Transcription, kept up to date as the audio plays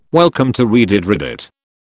Welcome to Read It Reddit.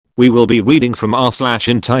 We will be reading from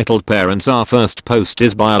r/entitled Parents. Our first post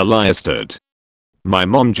is by Eliastad. My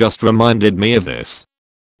mom just reminded me of this.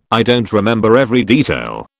 I don't remember every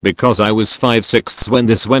detail because I was 5/6 when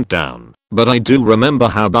this went down, but I do remember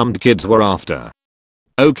how bummed kids were after.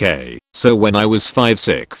 Okay, so when I was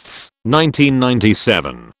 5/6,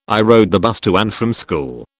 1997, I rode the bus to and from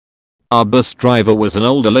school. Our bus driver was an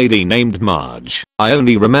older lady named Marge. I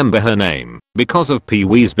only remember her name because of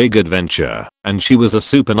Pee-wee's Big Adventure, and she was a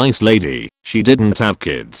super nice lady. She didn't have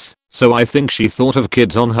kids, so I think she thought of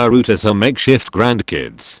kids on her route as her makeshift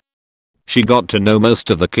grandkids. She got to know most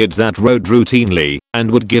of the kids that rode routinely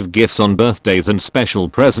and would give gifts on birthdays and special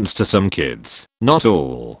presents to some kids, not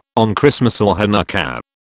all, on Christmas or Hanukkah.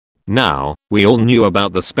 Now, we all knew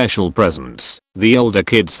about the special presents the older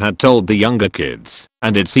kids had told the younger kids,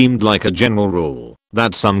 and it seemed like a general rule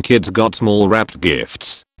that some kids got small wrapped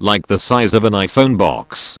gifts, like the size of an iPhone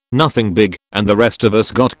box, nothing big, and the rest of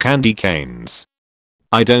us got candy canes.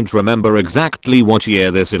 I don't remember exactly what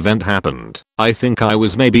year this event happened. I think I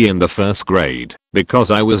was maybe in the first grade,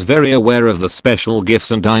 because I was very aware of the special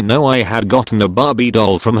gifts and I know I had gotten a Barbie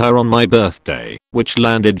doll from her on my birthday, which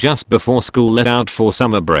landed just before school let out for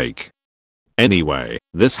summer break. Anyway,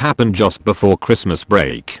 this happened just before Christmas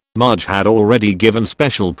break. Marge had already given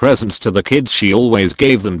special presents to the kids she always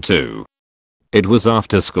gave them to. It was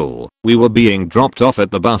after school, we were being dropped off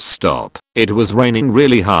at the bus stop, it was raining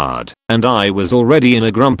really hard, and I was already in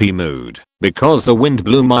a grumpy mood, because the wind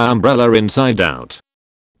blew my umbrella inside out.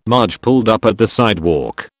 Marge pulled up at the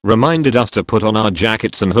sidewalk, reminded us to put on our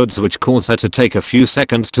jackets and hoods, which caused her to take a few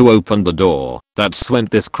seconds to open the door. That's when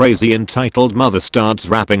this crazy entitled mother starts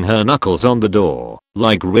rapping her knuckles on the door,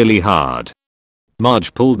 like really hard.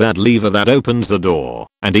 Marge pulled that lever that opens the door,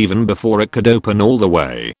 and even before it could open all the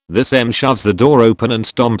way, this M shoves the door open and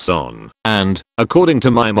stomps on, and, according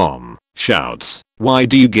to my mom, shouts, "Why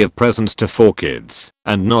do you give presents to 4 kids,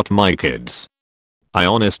 and not my kids?" I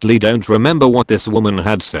honestly don't remember what this woman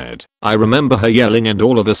had said. I remember her yelling and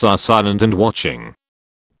all of us are silent and watching.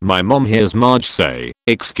 My mom hears Marge say,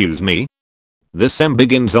 "Excuse me?" This M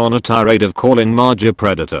begins on a tirade of calling Marge a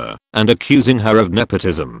predator and accusing her of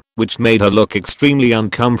nepotism, which made her look extremely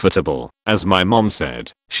uncomfortable. As my mom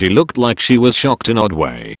said, she looked like she was shocked in an odd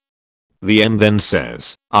way. The M then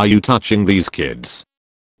says, "Are you touching these kids?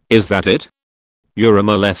 Is that it? You're a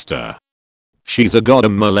molester. She's a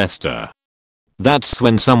goddamn molester." That's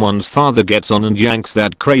when someone's father gets on and yanks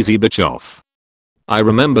that crazy bitch off. I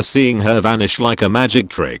remember seeing her vanish like a magic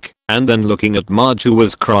trick, and then looking at Marge, who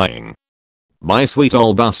was crying. My sweet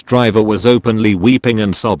old bus driver was openly weeping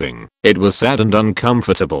and sobbing. It was sad and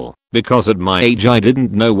uncomfortable, because at my age I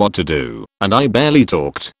didn't know what to do, and I barely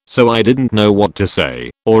talked, so I didn't know what to say,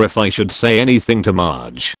 or if I should say anything to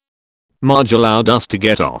Marge. Marge allowed us to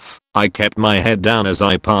get off. I kept my head down as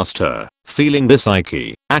I passed her, feeling this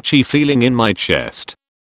itchy feeling in my chest.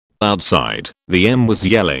 Outside, the M was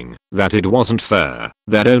yelling that it wasn't fair,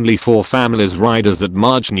 that only 4 families riders that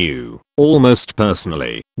Marge knew, almost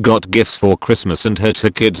personally, got gifts for Christmas and her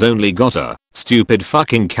 2 kids only got a stupid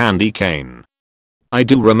fucking candy cane. I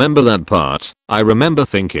do remember that part. I remember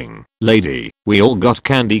thinking, lady, we all got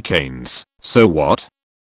candy canes, so what?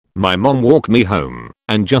 My mom walked me home,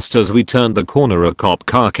 and just as we turned the corner a cop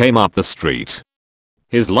car came up the street.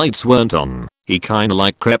 His lights weren't on, he kinda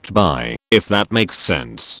like crept by, if that makes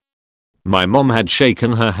sense. My mom had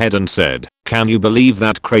shaken her head and said, "Can you believe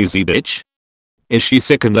that crazy bitch? Is she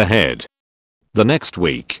sick in the head?" The next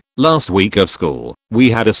week, last week of school,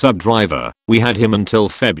 we had a sub driver. We had him until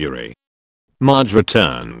February. Marge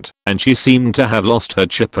returned, and she seemed to have lost her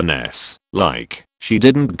chippiness, like, she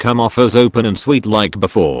didn't come off as open and sweet like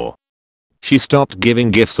before. She stopped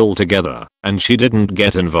giving gifts altogether, and she didn't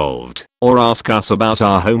get involved, or ask us about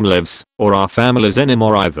our home lives, or our families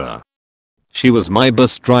anymore either. She was my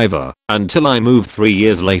bus driver, until I moved 3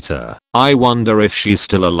 years later. I wonder if she's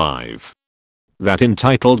still alive. That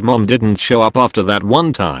entitled mom didn't show up after that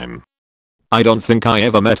one time. I don't think I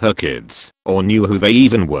ever met her kids, or knew who they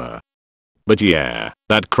even were. But yeah,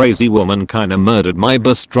 that crazy woman kinda murdered my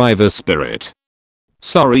bus driver's spirit.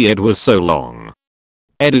 Sorry it was so long.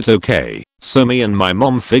 Edit. Okay, so me and my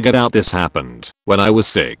mom figured out this happened when I was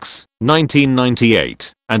 6,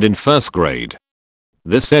 1998, and in first grade.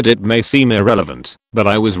 This edit may seem irrelevant, but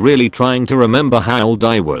I was really trying to remember how old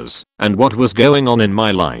I was and what was going on in my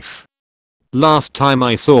life. Last time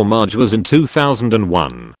I saw Marge was in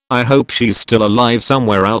 2001. I hope she's still alive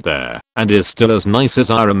somewhere out there and is still as nice as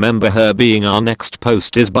I remember her being. Our next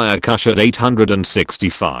post is by Akush at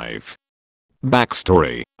 865.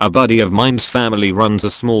 Backstory: a buddy of mine's family runs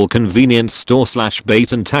a small convenience store slash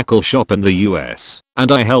bait and tackle shop in the US,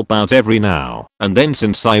 and I help out every now and then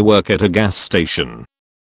since I work at a gas station.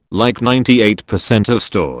 Like 98% of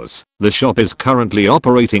stores, the shop is currently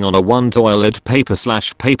operating on a one toilet paper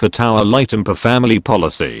slash paper towel item per family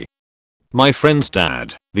policy. My friend's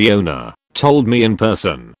dad, the owner, told me in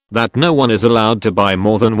person that no one is allowed to buy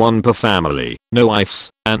more than one per family, no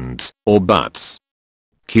ifs, ands, or buts.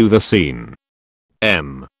 Cue the scene.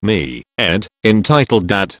 Me, Ed, entitled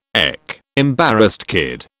dad, embarrassed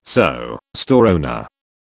kid, so, store owner.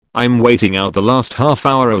 I'm waiting out the last half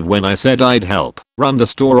hour of when I said I'd help run the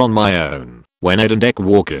store on my own, when Ed and Ek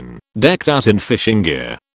walk in, decked out in fishing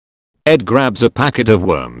gear. Ed grabs a packet of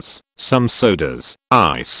worms, some sodas,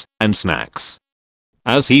 ice, and snacks.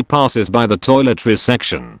 As he passes by the toiletries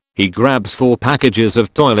section, he grabs 4 packages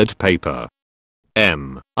of toilet paper.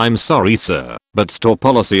 I'm sorry sir, but store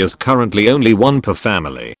policy is currently only one per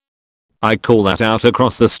family. I call that out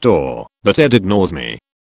across the store, but Ed ignores me.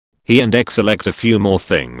 He and Ek select a few more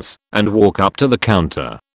things and walk up to the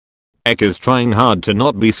counter. Ek is trying hard to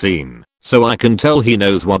not be seen, so I can tell he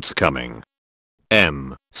knows what's coming.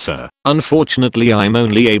 Sir, unfortunately I'm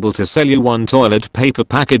only able to sell you one toilet paper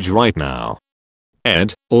package right now.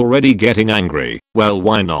 Ed, already getting angry, well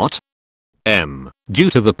why not? Due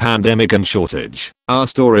to the pandemic and shortage, our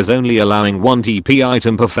store is only allowing one TP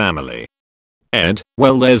item per family. Ed,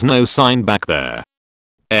 well there's no sign back there.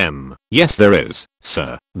 Yes there is,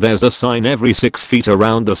 sir. There's a sign every 6 feet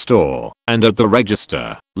around the store and at the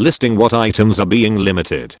register listing what items are being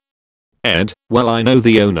limited. Ed, well I know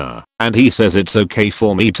the owner and he says it's okay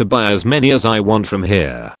for me to buy as many as I want from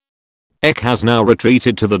here. Ek has now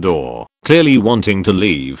retreated to the door, clearly wanting to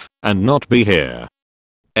leave and not be here.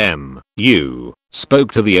 You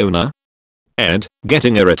spoke to the owner? Ed,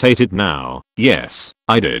 getting irritated now, yes,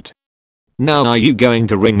 I did. Now are you going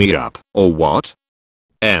to ring me up, or what?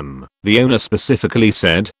 The owner specifically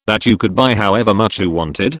said that you could buy however much you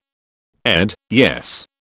wanted? Ed, yes.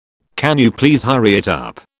 Can you please hurry it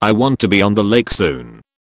up? I want to be on the lake soon.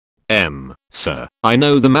 Sir, I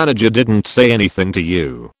know the manager didn't say anything to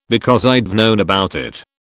you because I'd known about it.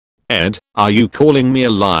 Ed, are you calling me a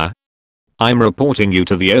liar? I'm reporting you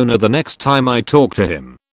to the owner the next time I talk to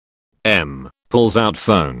him. Pulls out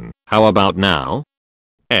phone. How about now?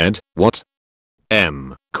 Ed, what?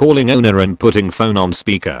 Calling owner and putting phone on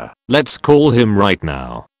speaker. Let's call him right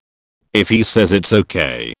now. If he says it's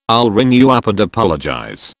okay, I'll ring you up and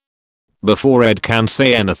apologize. Before Ed can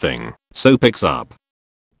say anything, So picks up.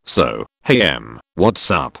 So, hey what's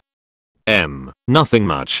up? Nothing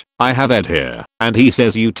much. I have Ed here, and he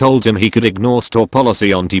says you told him he could ignore store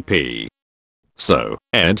policy on TP. So,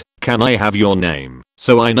 Ed, can I have your name,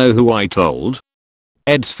 so I know who I told?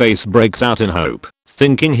 Ed's face breaks out in hope,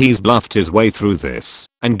 thinking he's bluffed his way through this,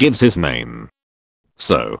 and gives his name.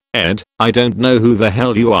 So, Ed, I don't know who the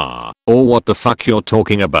hell you are, or what the fuck you're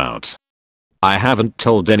talking about. I haven't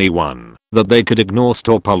told anyone that they could ignore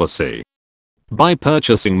store policy. By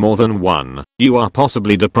purchasing more than one, you are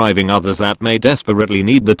possibly depriving others that may desperately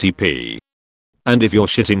need the TP. And if you're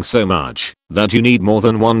shitting so much that you need more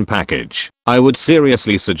than one package, I would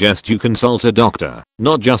seriously suggest you consult a doctor,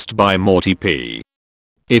 not just buy more TP.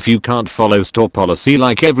 If you can't follow store policy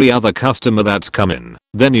like every other customer that's come in,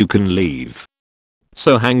 then you can leave.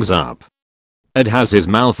 So hangs up. Ed has his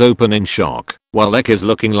mouth open in shock, while Ek is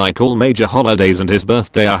looking like all major holidays and his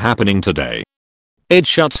birthday are happening today. Ed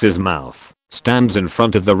shuts his mouth, stands in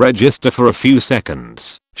front of the register for a few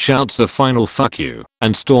seconds, shouts a final fuck you,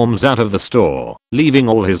 and storms out of the store, leaving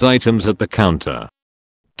all his items at the counter.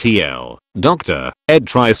 TL, Doctor, Ed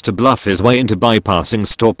tries to bluff his way into bypassing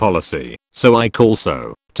store policy, so I call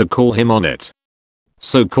So to call him on it.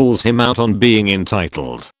 So calls him out on being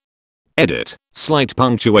entitled. Edit, slight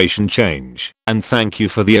punctuation change, and thank you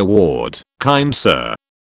for the award, kind sir.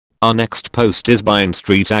 Our next post is by In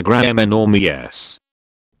Street Agram Enormes.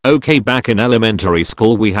 Okay, back in elementary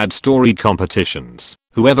school we had story competitions.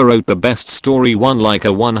 Whoever wrote the best story won like a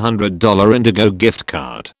 $100 Indigo gift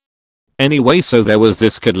card. Anyway, so there was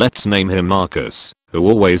this kid, let's name him Marcus, who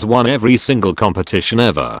always won every single competition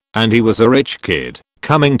ever, and he was a rich kid,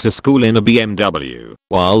 coming to school in a BMW,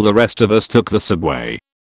 while the rest of us took the subway.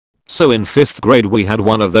 So in 5th grade we had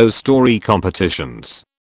one of those story competitions.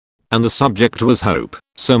 And the subject was hope,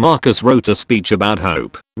 so Marcus wrote a speech about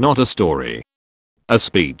hope, not a story. A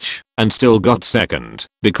speech, and still got second,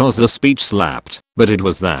 because the speech slapped, but it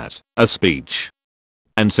was that, a speech.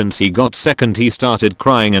 And since he got second he started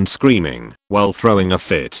crying and screaming while throwing a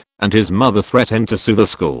fit, and his mother threatened to sue the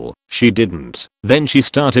school. She didn't. Then she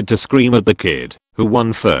started to scream at the kid, who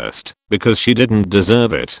won first, because she didn't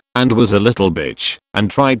deserve it, and was a little bitch,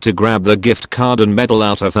 and tried to grab the gift card and medal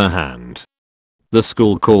out of her hand. The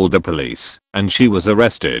school called the police, and she was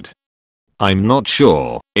arrested. I'm not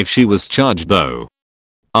sure if she was charged though.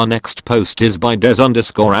 Our next post is by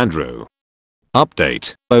Des_Andrew.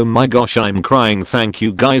 Update. Oh my gosh, I'm crying. Thank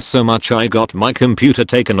you guys so much. I got my computer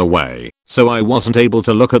taken away, so I wasn't able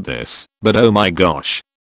to look at this, but oh my gosh.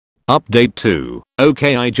 Update 2.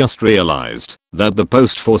 Okay, I just realized that the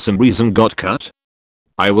post for some reason got cut.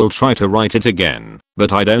 I will try to write it again,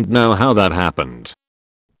 but I don't know how that happened.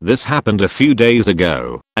 This happened a few days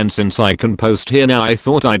ago, and since I can post here now I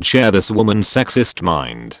thought I'd share this woman's sexist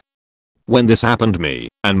mind. When this happened, me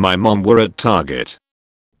and my mom were at Target.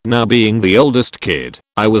 Now being the oldest kid,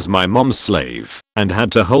 I was my mom's slave and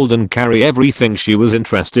had to hold and carry everything she was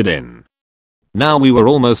interested in. Now we were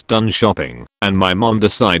almost done shopping and my mom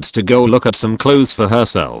decides to go look at some clothes for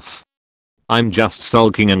herself. I'm just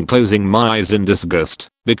sulking and closing my eyes in disgust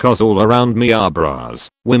because all around me are bras,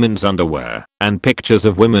 women's underwear, and pictures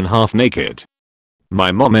of women half naked.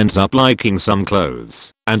 My mom ends up liking some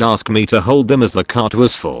clothes and asked me to hold them as the cart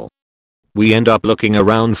was full. We end up looking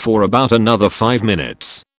around for about another 5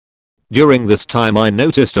 minutes. During this time I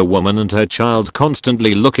noticed a woman and her child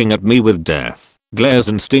constantly looking at me with death glares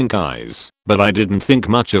and stink eyes, but I didn't think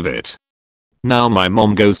much of it. Now my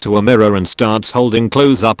mom goes to a mirror and starts holding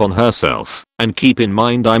clothes up on herself, and keep in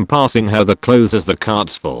mind I'm passing her the clothes as the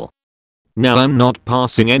cart's full. Now I'm not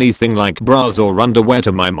passing anything like bras or underwear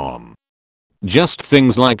to my mom. Just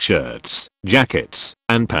things like shirts, jackets,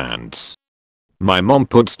 and pants. My mom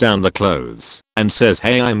puts down the clothes and says,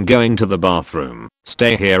 "Hey, I'm going to the bathroom,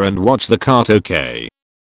 stay here and watch the cart, okay?"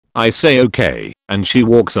 I say okay, and she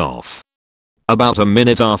walks off. About a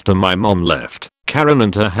minute after my mom left, Karen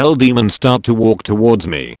and her hell demon start to walk towards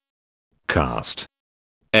me. Cast.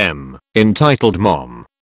 M. Entitled Mom.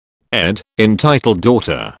 Ed. Entitled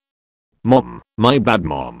Daughter. Mom, my bad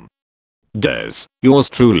mom. Des. Yours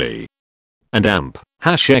truly. And Amp.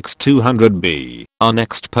 #X200B. Our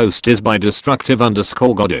next post is by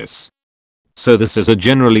Destructive_Goddess. So this is a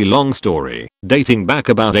generally long story, dating back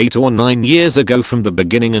about 8 or 9 years ago from the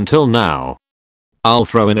beginning until now. I'll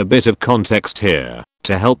throw in a bit of context here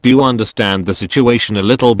to help you understand the situation a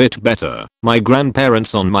little bit better. My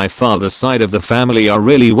grandparents on my father's side of the family are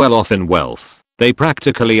really well off in wealth. They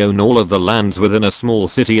practically own all of the lands within a small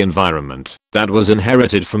city environment that was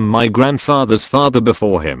inherited from my grandfather's father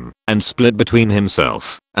before him and split between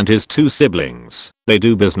himself and his 2 siblings. They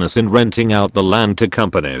do business in renting out the land to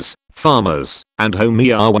companies, farmers, and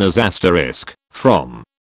homeowners. From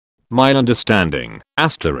my understanding,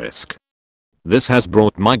 this has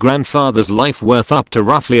brought my grandfather's life worth up to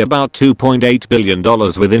roughly about $2.8 billion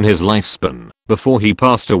within his lifespan before he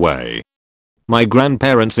passed away. My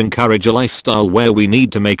grandparents encourage a lifestyle where we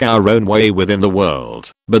need to make our own way within the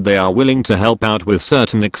world, but they are willing to help out with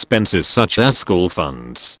certain expenses such as school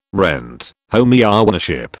funds, rent, home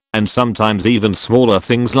ownership, and sometimes even smaller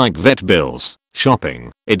things like vet bills,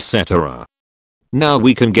 shopping, etc. Now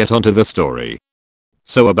we can get onto the story.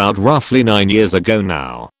 So about roughly 9 years ago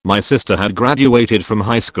now, my sister had graduated from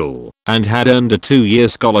high school and had earned a 2-year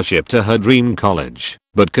scholarship to her dream college,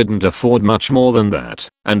 but couldn't afford much more than that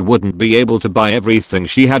and wouldn't be able to buy everything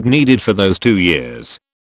she had needed for those 2 years.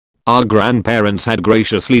 Our grandparents had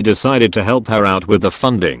graciously decided to help her out with the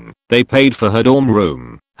funding. They paid for her dorm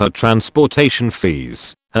room, her transportation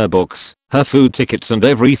fees, her books, her food tickets, and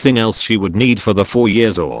everything else she would need for the 4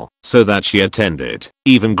 years or so that she attended,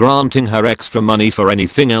 even granting her extra money for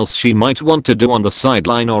anything else she might want to do on the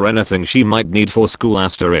sideline or anything she might need for school.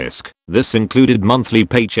 This included monthly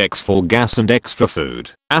paychecks for gas and extra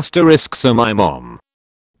food. So my mom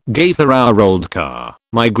gave her our old car.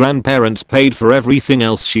 My grandparents paid for everything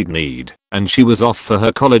else she'd need, and she was off for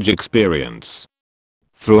her college experience.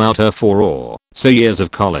 Throughout her 4 or so years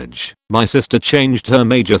of college, my sister changed her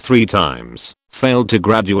major 3 times, failed to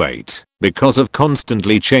graduate because of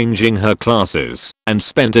constantly changing her classes, and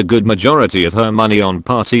spent a good majority of her money on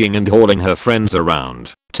partying and hauling her friends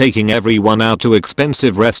around, taking everyone out to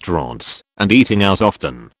expensive restaurants, and eating out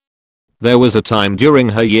often. There was a time during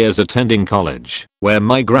her years attending college where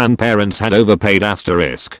my grandparents had overpaid.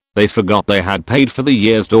 They forgot they had paid for the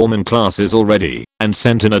year's dorm and classes already and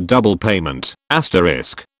sent in a double payment,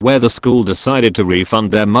 where the school decided to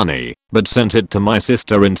refund their money but sent it to my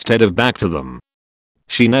sister instead of back to them.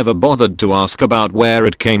 She never bothered to ask about where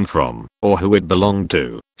it came from or who it belonged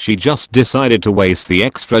to. She just decided to waste the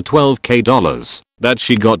extra $12K that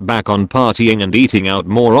she got back on partying and eating out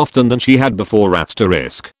more often than she had before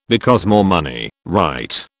asterisk, because more money,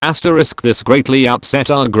 right? Asterisk this greatly upset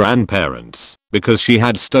our grandparents, because she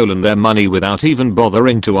had stolen their money without even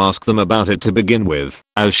bothering to ask them about it to begin with,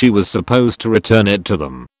 as she was supposed to return it to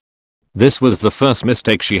them. This was the first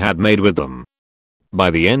mistake she had made with them. By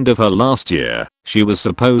the end of her last year, she was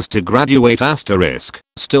supposed to graduate asterisk,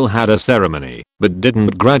 still had a ceremony, but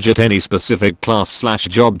didn't graduate any specific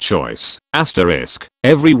class/job choice, asterisk.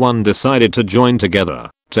 Everyone decided to join together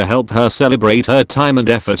to help her celebrate her time and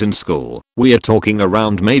effort in school. We are talking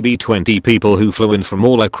around maybe 20 people who flew in from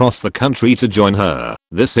all across the country to join her.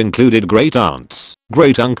 This included great aunts,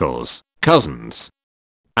 great uncles, cousins,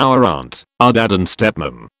 our aunt, our dad and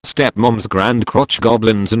stepmom's grand crotch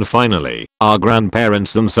goblins, and finally, our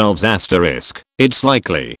grandparents themselves asterisk. It's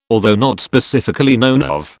likely, although not specifically known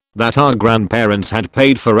of, that our grandparents had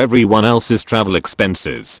paid for everyone else's travel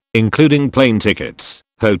expenses, including plane tickets,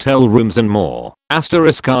 hotel rooms and more.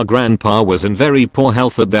 Asterisk our grandpa was in very poor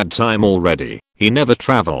health at that time already. He never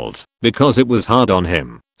traveled, because it was hard on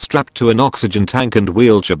him, strapped to an oxygen tank and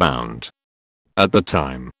wheelchair bound. At the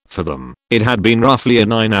time, for them, it had been roughly a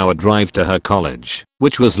 9-hour drive to her college,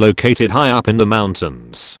 which was located high up in the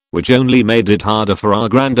mountains, which only made it harder for our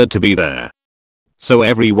granddad to be there. So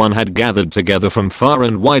everyone had gathered together from far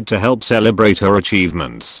and wide to help celebrate her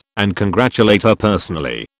achievements and congratulate her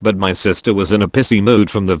personally, but my sister was in a pissy mood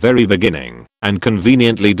from the very beginning and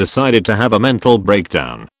conveniently decided to have a mental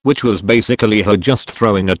breakdown, which was basically her just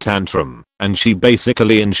throwing a tantrum, and she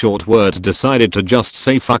basically in short words decided to just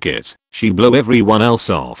say fuck it. She blew everyone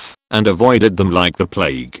else off and avoided them like the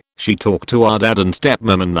plague. She talked to our dad and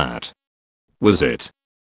stepmom and that was it.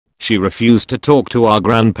 She refused to talk to our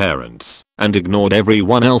grandparents and ignored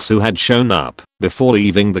everyone else who had shown up before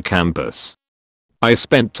leaving the campus. I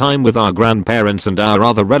spent time with our grandparents and our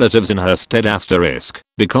other relatives in her stead asterisk,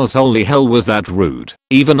 because holy hell was that rude.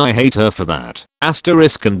 Even I hate her for that,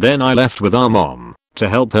 asterisk. And then I left with our mom to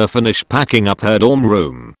help her finish packing up her dorm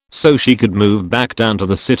room so she could move back down to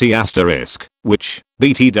the city asterisk, which,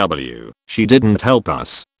 BTW, she didn't help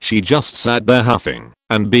us. She just sat there huffing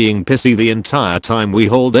and being pissy the entire time we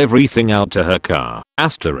hauled everything out to her car,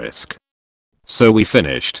 asterisk. So we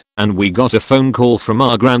finished, and we got a phone call from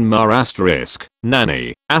our grandma asterisk,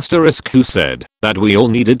 nanny, asterisk, who said that we all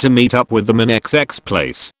needed to meet up with them in XX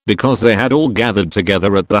place because they had all gathered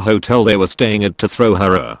together at the hotel they were staying at to throw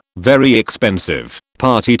her a very expensive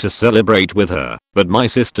party to celebrate with her. But my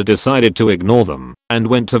sister decided to ignore them and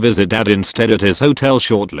went to visit dad instead at his hotel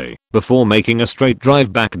shortly before making a straight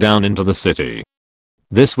drive back down into the city.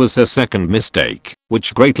 This was her second mistake,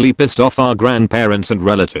 which greatly pissed off our grandparents and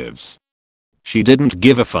relatives. She didn't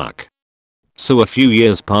give a fuck. So a few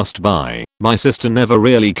years passed by, my sister never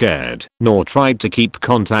really cared, nor tried to keep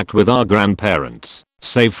contact with our grandparents,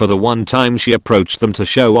 save for the one time she approached them to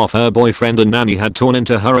show off her boyfriend, and nanny had torn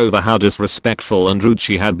into her over how disrespectful and rude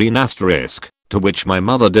she had been asterisk, to which my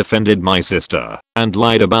mother defended my sister and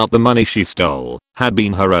lied about the money she stole had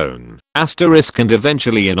been her own, asterisk. And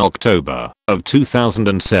eventually in October of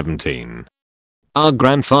 2017, our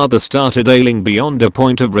grandfather started ailing beyond a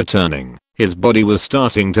point of returning. His body was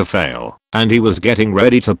starting to fail, and he was getting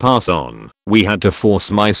ready to pass on. We had to force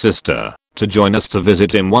my sister to join us to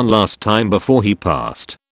visit him one last time before he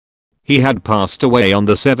passed. He had passed away on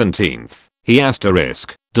the 17th. He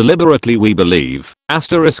asterisk, deliberately we believe,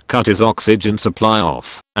 asterisk, cut his oxygen supply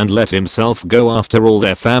off and let himself go after all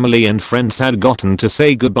their family and friends had gotten to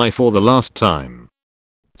say goodbye for the last time.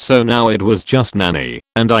 So now it was just nanny,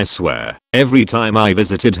 and I swear, every time I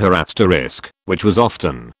visited her asterisk, which was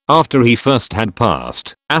often after he first had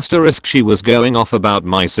passed, asterisk, she was going off about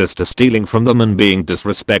my sister stealing from them and being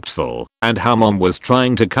disrespectful, and how mom was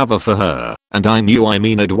trying to cover for her, and I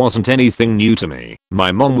mean it wasn't anything new to me.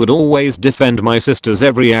 My mom would always defend my sister's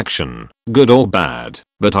every action, good or bad,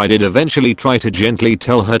 but I did eventually try to gently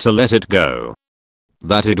tell her to let it go.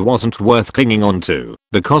 That it wasn't worth clinging on to,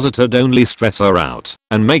 because it'd only stress her out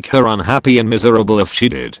and make her unhappy and miserable if she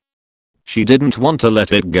did. She didn't want to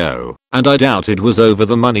let it go, and I doubt it was over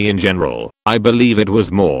the money in general. I believe it was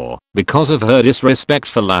more because of her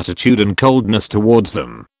disrespectful attitude and coldness towards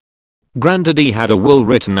them. Granddaddy had a will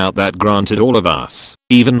written out that granted all of us,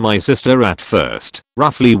 even my sister at first,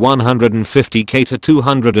 roughly $150k to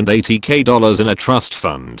 $280k in a trust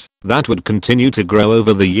fund that would continue to grow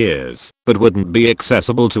over the years, but wouldn't be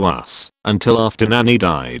accessible to us until after nanny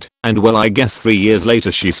died. And well, I guess 3 years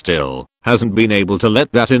later she still hasn't been able to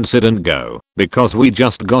let that incident go, because we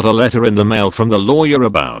just got a letter in the mail from the lawyer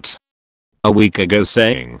about a week ago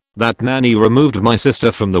saying that nanny removed my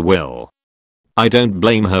sister from the will. I don't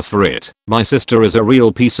blame her for it. My sister is a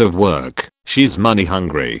real piece of work. She's money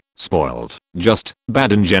hungry, spoiled, just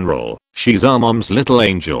bad in general. She's our mom's little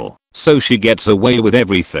angel, so she gets away with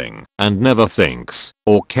everything and never thinks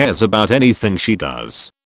or cares about anything she does.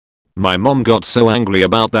 My mom got so angry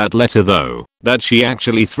about that letter though, that she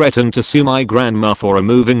actually threatened to sue my grandma for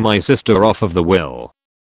removing my sister off of the will.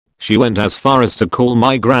 She went as far as to call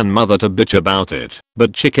my grandmother to bitch about it,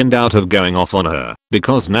 but chickened out of going off on her,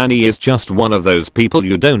 because Nanny is just one of those people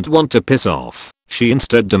you don't want to piss off. She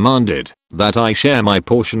instead demanded that I share my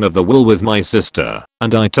portion of the will with my sister,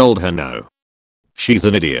 and I told her no. She's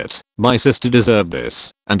an idiot. My sister deserved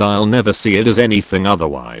this, and I'll never see it as anything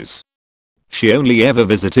otherwise. She only ever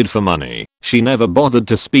visited for money. She never bothered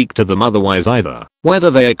to speak to them otherwise either.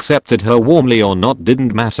 Whether they accepted her warmly or not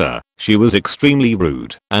didn't matter. She was extremely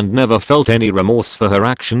rude and never felt any remorse for her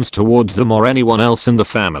actions towards them or anyone else in the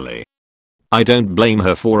family. I don't blame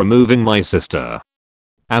her for removing my sister.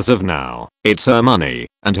 As of now, it's her money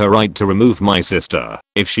and her right to remove my sister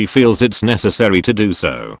if she feels it's necessary to do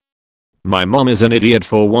so. My mom is an idiot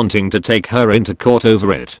for wanting to take her into court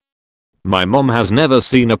over it. My mom has never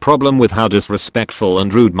seen a problem with how disrespectful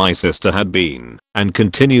and rude my sister had been, and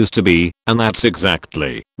continues to be, and that's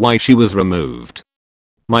exactly why she was removed.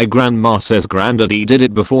 My grandma says Granddaddy did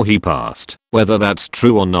it before he passed, whether that's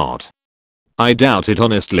true or not. I doubt it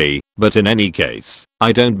honestly, but in any case,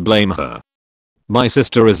 I don't blame her. My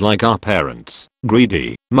sister is like our parents,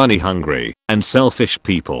 greedy, money hungry, and selfish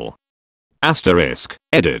people. Asterisk,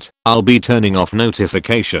 edit, I'll be turning off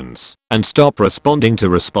notifications and stop responding to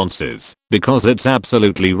responses because it's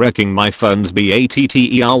absolutely wrecking my phone's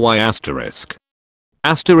battery asterisk.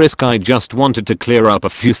 Asterisk, I just wanted to clear up a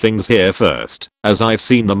few things here first, as I've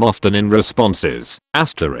seen them often in responses.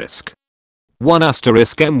 Asterisk. 1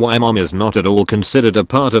 asterisk my mom is not at all considered a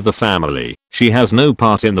part of the family. She has no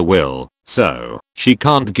part in the will, so she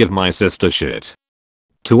can't give my sister shit.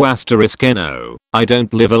 2 asterisk no, I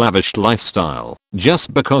don't live a lavish lifestyle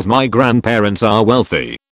just because my grandparents are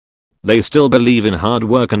wealthy. They still believe in hard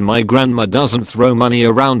work and my grandma doesn't throw money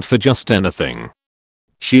around for just anything.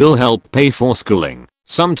 She'll help pay for schooling,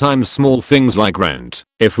 sometimes small things like rent,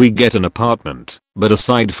 if we get an apartment, but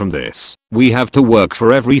aside from this, we have to work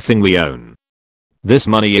for everything we own. This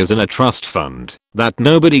money is in a trust fund that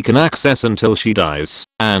nobody can access until she dies,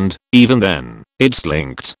 and, even then, it's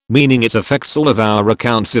linked, meaning it affects all of our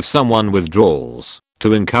accounts if someone withdraws,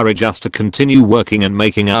 to encourage us to continue working and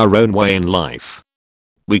making our own way in life.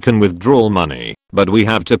 We can withdraw money, but we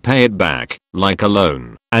have to pay it back, like a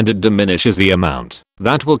loan, and it diminishes the amount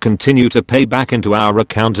that will continue to pay back into our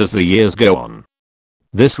account as the years go on.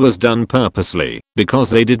 This was done purposely, because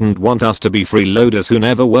they didn't want us to be freeloaders who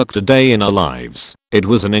never worked a day in our lives. It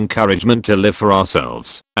was an encouragement to live for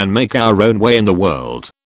ourselves and make our own way in the world.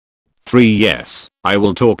 3. Yes, I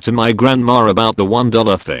will talk to my grandma about the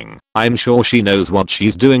 $1 thing. I'm sure she knows what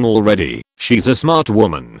she's doing already. She's a smart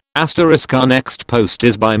woman. Asterisk, our next post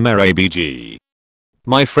is by MerABG.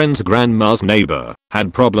 My friend's grandma's neighbor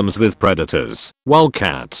had problems with predators,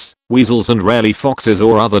 wildcats, weasels and rarely foxes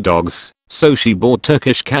or other dogs. So she bought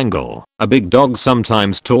Turkish Kangal, a big dog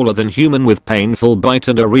sometimes taller than human with painful bite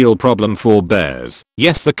and a real problem for bears.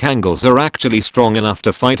 Yes, the Kangals are actually strong enough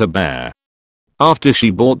to fight a bear. After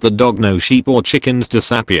she bought the dog, no sheep or chickens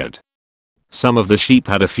disappeared. Some of the sheep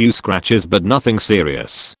had a few scratches but nothing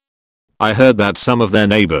serious. I heard that some of their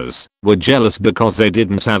neighbors were jealous because they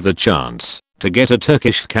didn't have the chance to get a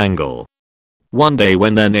Turkish Kangal. One day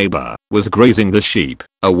when their neighbor was grazing the sheep,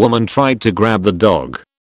 a woman tried to grab the dog.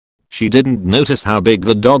 She didn't notice how big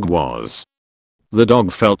the dog was. The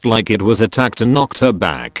dog felt like it was attacked and knocked her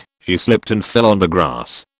back. She slipped and fell on the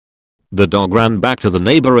grass. The dog ran back to the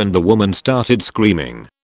neighbor and the woman started screaming.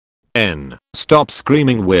 Stop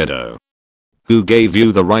screaming, weirdo. Who gave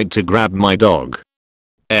you the right to grab my dog?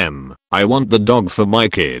 I want the dog for my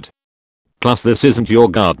kid. Plus this isn't your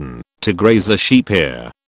garden to graze the sheep here.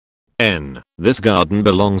 This garden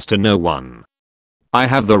belongs to no one. I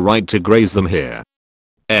have the right to graze them here.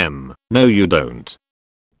 No you don't.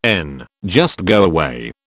 Just go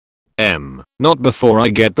away. Not before I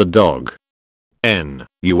get the dog.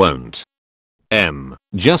 You won't.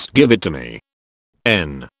 Just give it to me.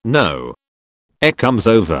 No. Comes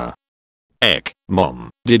over. Mom,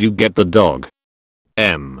 did you get the dog?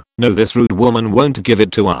 No, this rude woman won't give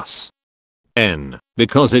it to us.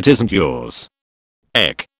 Because it isn't yours.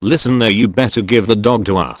 Listen, no, you better give the dog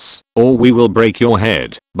to us, or we will break your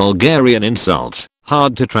head. Bulgarian insult.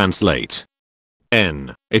 Hard to translate.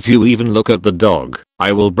 If you even look at the dog,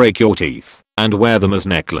 I will break your teeth and wear them as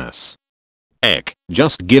necklace.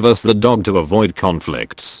 Just give us the dog to avoid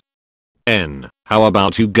conflicts. N. How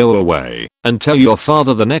about you go away and tell your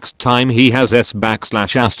father the next time he has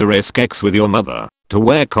S\**X with your mother to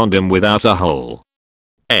wear condom without a hole.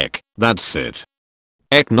 Ek. That's it.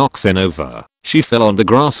 Ek knocks N over. She fell on the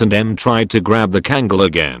grass and M tried to grab the kangal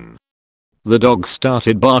again. The dog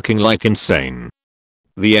started barking like insane.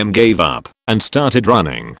 The M gave up and started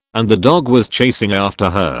running, and the dog was chasing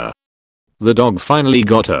after her. The dog finally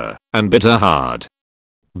got her and bit her hard.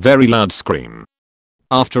 Very loud scream.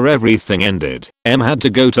 After everything ended, M had to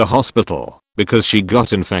go to hospital because she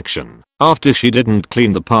got infection after she didn't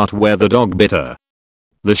clean the part where the dog bit her.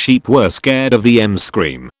 The sheep were scared of the M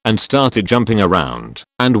scream and started jumping around,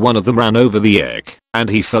 and one of them ran over the egg and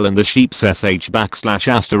he fell in the sheep's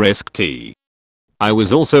sh**t. I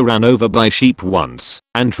was also ran over by sheep once,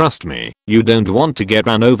 and trust me, you don't want to get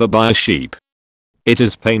ran over by a sheep. It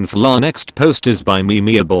is painful. Our next post is by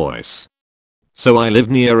Mia Boyce. So I live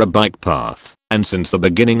near a bike path, and since the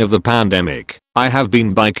beginning of the pandemic, I have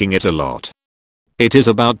been biking it a lot. It is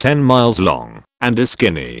about 10 miles long, and is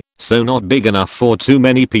skinny, so not big enough for too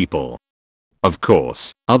many people. Of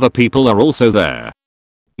course, other people are also there.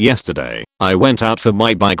 Yesterday, I went out for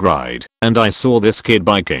my bike ride, and I saw this kid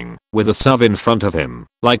biking, with a SUV in front of him,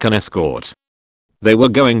 like an escort. They were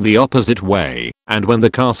going the opposite way, and when the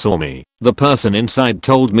car saw me, the person inside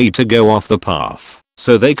told me to go off the path,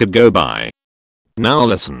 so they could go by. Now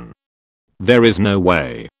listen. There is no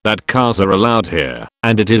way that cars are allowed here,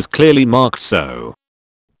 and it is clearly marked so.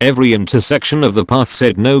 Every intersection of the path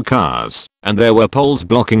said no cars, and there were poles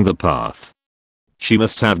blocking the path. She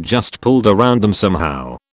must have just pulled around them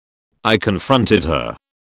somehow. I confronted her.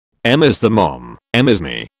 M is the mom, M is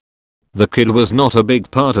me. The kid was not a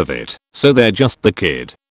big part of it, so they're just the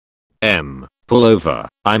kid. M, pull over,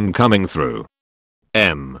 I'm coming through.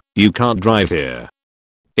 M, you can't drive here.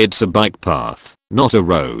 It's a bike path, not a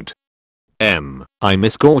road. M, I'm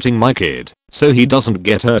escorting my kid, so he doesn't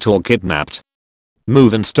get hurt or kidnapped.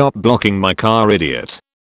 Move and stop blocking my car, idiot.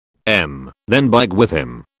 M, then bike with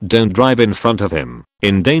him, don't drive in front of him,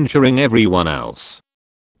 endangering everyone else.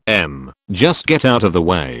 M, just get out of the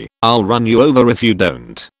way, I'll run you over if you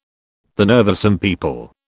don't. The nerve of some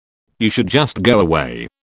people. You should just go away.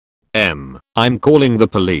 M, I'm calling the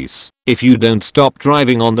police if you don't stop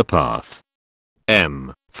driving on the path.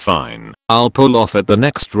 M, fine, I'll pull off at the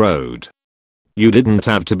next road. You didn't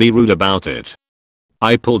have to be rude about it.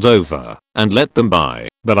 I pulled over and let them by,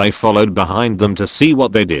 but I followed behind them to see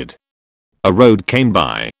what they did. A road came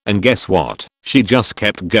by, and guess what? She just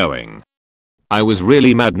kept going. I was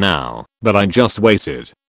really mad now, but I just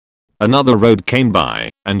waited. Another road came by,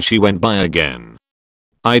 and she went by again.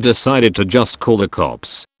 I decided to just call the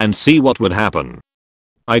cops and see what would happen.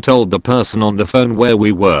 I told the person on the phone where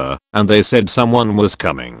we were, and they said someone was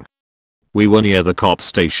coming. We were near the cop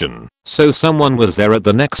station, so someone was there at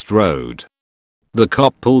the next road. The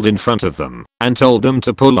cop pulled in front of them and told them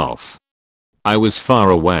to pull off. I was far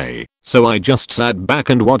away, so I just sat back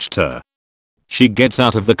and watched her. She gets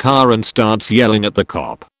out of the car and starts yelling at the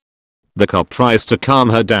cop. The cop tries to calm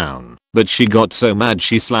her down, but she got so mad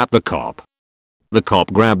she slapped the cop. The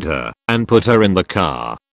cop grabbed her and put her in the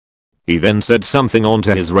car. He then said something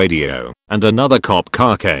onto his radio, and another cop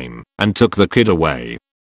car came and took the kid away.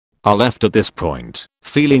 I left at this point,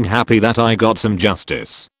 feeling happy that I got some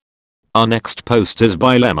justice. Our next post is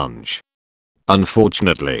by Lemunge.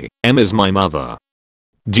 Unfortunately, M is my mother.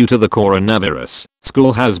 Due to the coronavirus,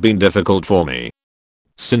 school has been difficult for me.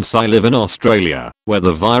 Since I live in Australia, where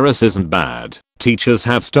the virus isn't bad, teachers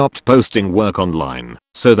have stopped posting work online,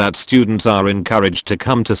 so that students are encouraged to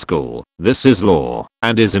come to school. This is law,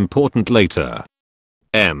 and is important later.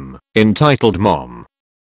 M. Entitled Mom.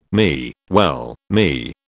 Me, well,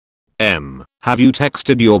 me. M. Have you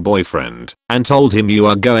texted your boyfriend and told him you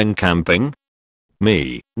are going camping?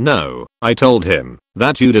 Me, no, I told him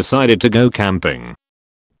that you decided to go camping.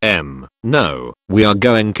 M. No, we are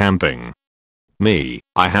going camping. Me,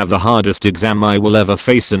 I have the hardest exam I will ever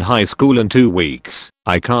face in high school in 2 weeks.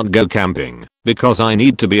 I can't go camping because I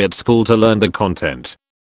need to be at school to learn the content.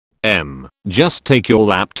 M. Just take your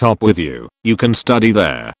laptop with you, you can study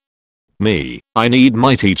there. Me, I need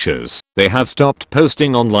my teachers, they have stopped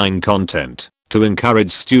posting online content to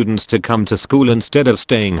encourage students to come to school instead of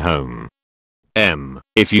staying home. M.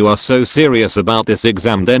 If you are so serious about this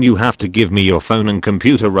exam, then you have to give me your phone and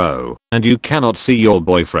computer row, and you cannot see your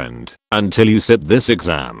boyfriend until you sit this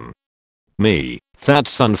exam. Me,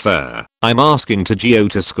 that's unfair. I'm asking to go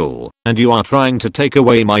to school, and you are trying to take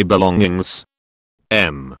away my belongings.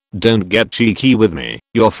 M. Don't get cheeky with me.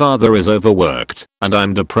 Your father is overworked, and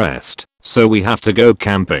I'm depressed, so we have to go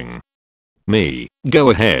camping. Me,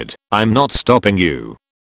 go ahead, I'm not stopping you.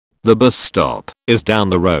 The bus stop is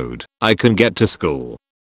down the road. I can get to school.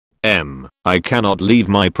 I cannot leave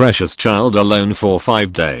my precious child alone for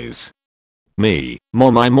 5 days. Me,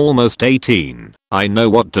 Mom, I'm almost 18. I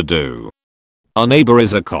know what to do. Our neighbor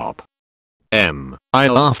is a cop. I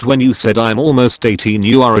laughed when you said I'm almost 18.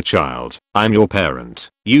 You are a child. I'm your parent.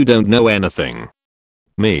 You don't know anything.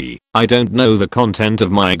 Me, I don't know the content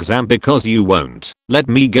of my exam because you won't let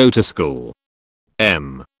me go to school.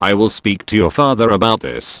 I will speak to your father about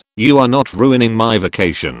this. You are not ruining my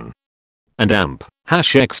vacation. And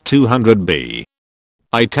 #X200B.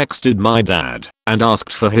 I texted my dad and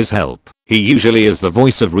asked for his help. He usually is the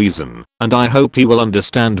voice of reason, and I hope he will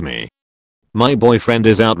understand me. My boyfriend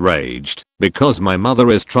is outraged because my mother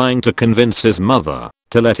is trying to convince his mother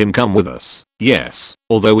to let him come with us. Yes,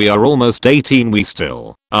 although we are almost 18, we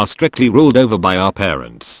still are strictly ruled over by our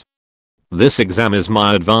parents. This exam is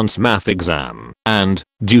my advanced math exam, and,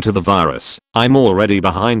 due to the virus, I'm already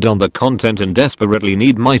behind on the content and desperately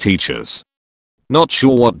need my teachers. Not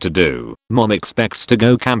sure what to do. Mom expects to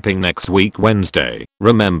go camping next week Wednesday.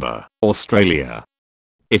 Remember, Australia.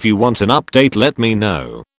 If you want an update, let me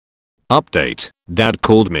know. Update, Dad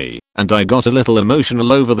called me, and I got a little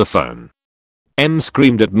emotional over the phone.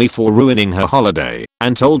 Screamed at me for ruining her holiday,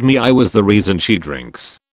 and told me I was the reason she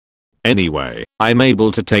drinks. Anyway, I'm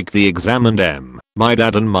able to take the exam and my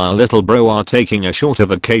dad and my little bro are taking a shorter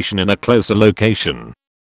vacation in a closer location.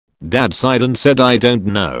 Dad sighed and said I don't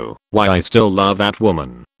know why I still love that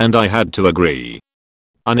woman, and I had to agree.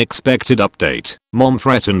 Unexpected update, Mom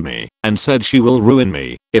threatened me and said she will ruin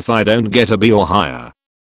me if I don't get a B or higher.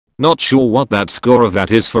 Not sure what that score of that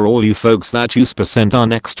is for all you folks that use %. Our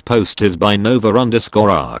next post is by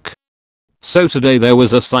Nova_arc. So today there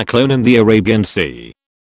was a cyclone in the Arabian Sea.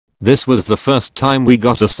 This was the first time we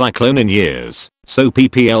got a cyclone in years, so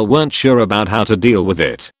PPL weren't sure about how to deal with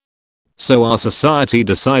it. So our society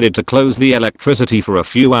decided to close the electricity for a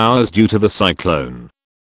few hours due to the cyclone.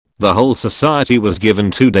 The whole society was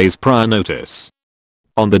given 2 days prior notice.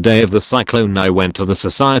 On the day of the cyclone I went to the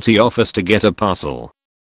society office to get a parcel.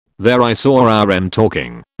 There I saw RM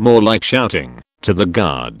talking, more like shouting, to the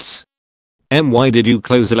guards. Why did you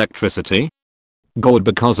close electricity? God,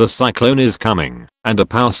 because a cyclone is coming, and a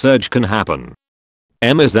power surge can happen.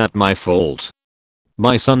 Is that my fault?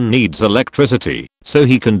 My son needs electricity, so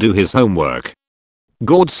he can do his homework.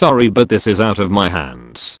 God, sorry, but this is out of my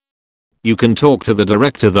hands. You can talk to the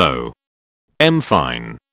director though.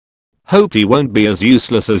 Fine. Hope he won't be as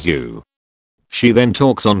useless as you. She then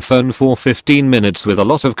talks on phone for 15 minutes with a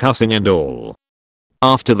lot of cussing and all.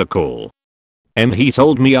 After the call, he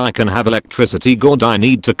told me I can have electricity. God, I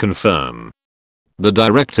need to confirm. The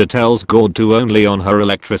director tells God to only on her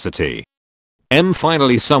electricity.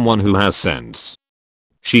 Finally someone who has sense.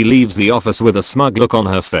 She leaves the office with a smug look on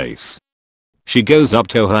her face. She goes up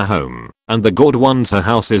to her home, and the God wants her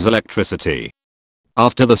house's electricity.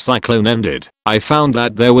 After the cyclone ended, I found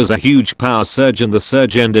that there was a huge power surge and the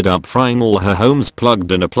surge ended up frying all her home's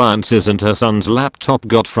plugged-in appliances and her son's laptop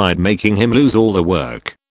got fried, making him lose all the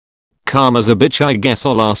work. Calm as a bitch, I guess.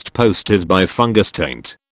 Our last post is by Fungus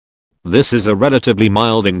Taint. This is a relatively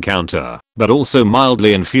mild encounter, but also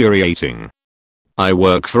mildly infuriating. I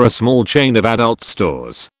work for a small chain of adult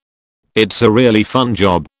stores. It's a really fun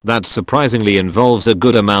job that surprisingly involves a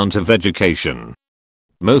good amount of education.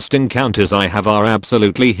 Most encounters I have are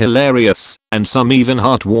absolutely hilarious, and some even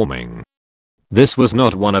heartwarming. This was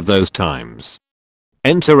not one of those times.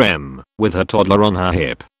 Enter with her toddler on her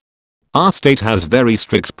hip. Our state has very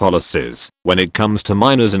strict policies when it comes to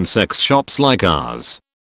minors in sex shops like ours.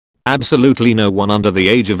 Absolutely no one under the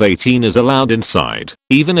age of 18 is allowed inside,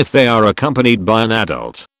 even if they are accompanied by an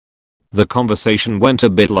adult. The conversation went a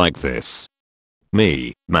bit like this.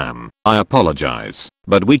 Me, ma'am, I apologize,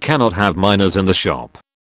 but we cannot have minors in the shop.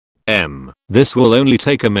 This will only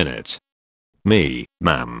take a minute. Me,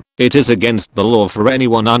 ma'am, it is against the law for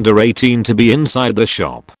anyone under 18 to be inside the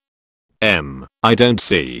shop. I don't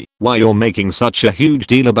see why you're making such a huge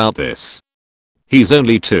deal about this. He's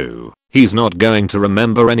only 2, he's not going to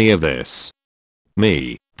remember any of this.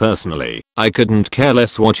 Me, personally, I couldn't care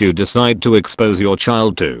less what you decide to expose your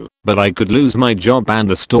child to, but I could lose my job and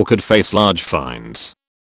the store could face large fines.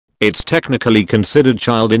 It's technically considered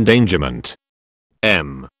child endangerment.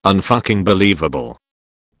 Unfucking believable.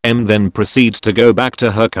 Then proceeds to go back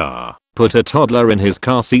to her car, put her toddler in his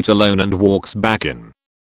car seat alone and walks back in.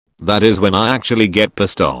 That is when I actually get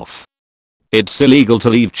pissed off. It's illegal to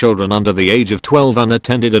leave children under the age of 12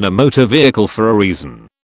 unattended in a motor vehicle for a reason.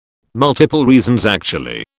 Multiple reasons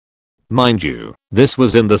actually. Mind you, this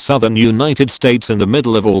was in the southern United States in the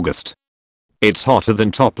middle of August. It's hotter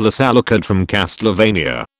than topless Alucard from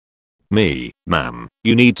Castlevania. Me, ma'am,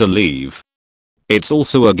 you need to leave. It's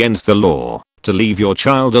also against the law to leave your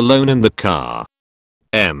child alone in the car.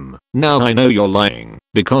 Now I know you're lying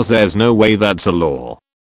because there's no way that's a law.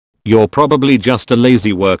 You're probably just a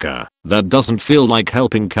lazy worker that doesn't feel like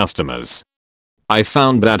helping customers. I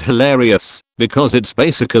found that hilarious because it's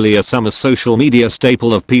basically a summer social media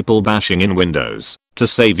staple of people bashing in windows to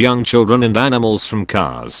save young children and animals from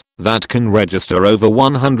cars that can register over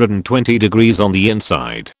 120 degrees on the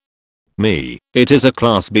inside. Me, it is a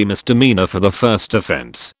class B misdemeanor for the first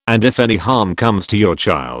offense, and if any harm comes to your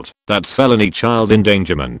child, that's felony child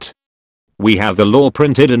endangerment. We have the law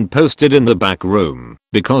printed and posted in the back room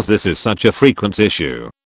because this is such a frequent issue.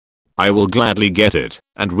 I will gladly get it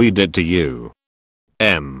and read it to you.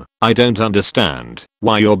 I don't understand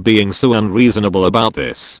why you're being so unreasonable about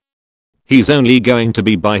this. He's only going to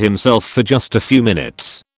be by himself for just a few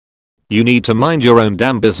minutes. You need to mind your own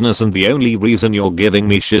damn business, and the only reason you're giving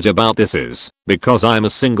me shit about this is because I'm a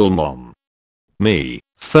single mom. Me,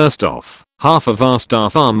 first off, half of our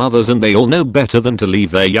staff are mothers and they all know better than to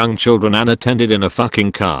leave their young children unattended in a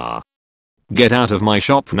fucking car. Get out of my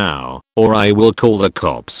shop now, or I will call the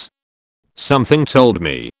cops. Something told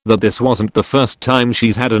me that this wasn't the first time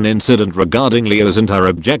she's had an incident regarding Leo's and her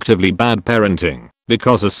objectively bad parenting,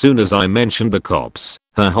 because as soon as I mentioned the cops,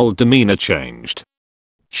 her whole demeanor changed.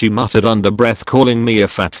 She muttered under breath, calling me a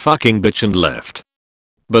fat fucking bitch, and left.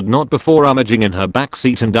 But not before rummaging in her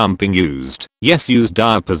backseat and dumping used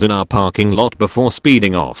diapers in our parking lot before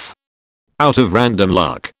speeding off. Out of random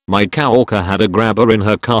luck, my coworker had a grabber in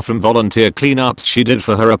her car from volunteer cleanups she did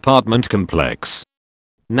for her apartment complex.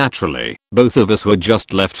 Naturally, both of us were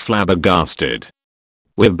just left flabbergasted.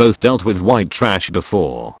 We've both dealt with white trash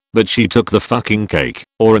before, but she took the fucking cake,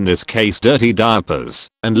 or in this case dirty diapers,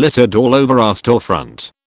 and littered all over our storefront.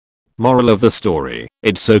 Moral of the story,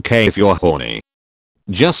 it's okay if you're horny.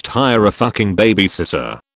 Just hire a fucking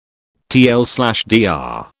babysitter.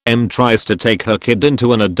 TL/DR, M tries to take her kid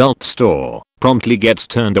into an adult store, promptly gets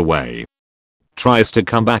turned away. Tries to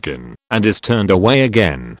come back in, and is turned away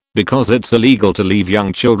again, because it's illegal to leave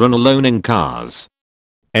young children alone in cars.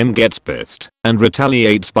 M gets pissed, and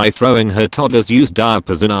retaliates by throwing her toddler's used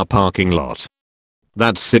diapers in our parking lot.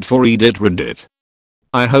 That's it for Edit Reddit.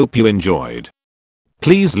 I hope you enjoyed.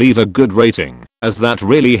 Please leave a good rating, as that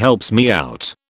really helps me out.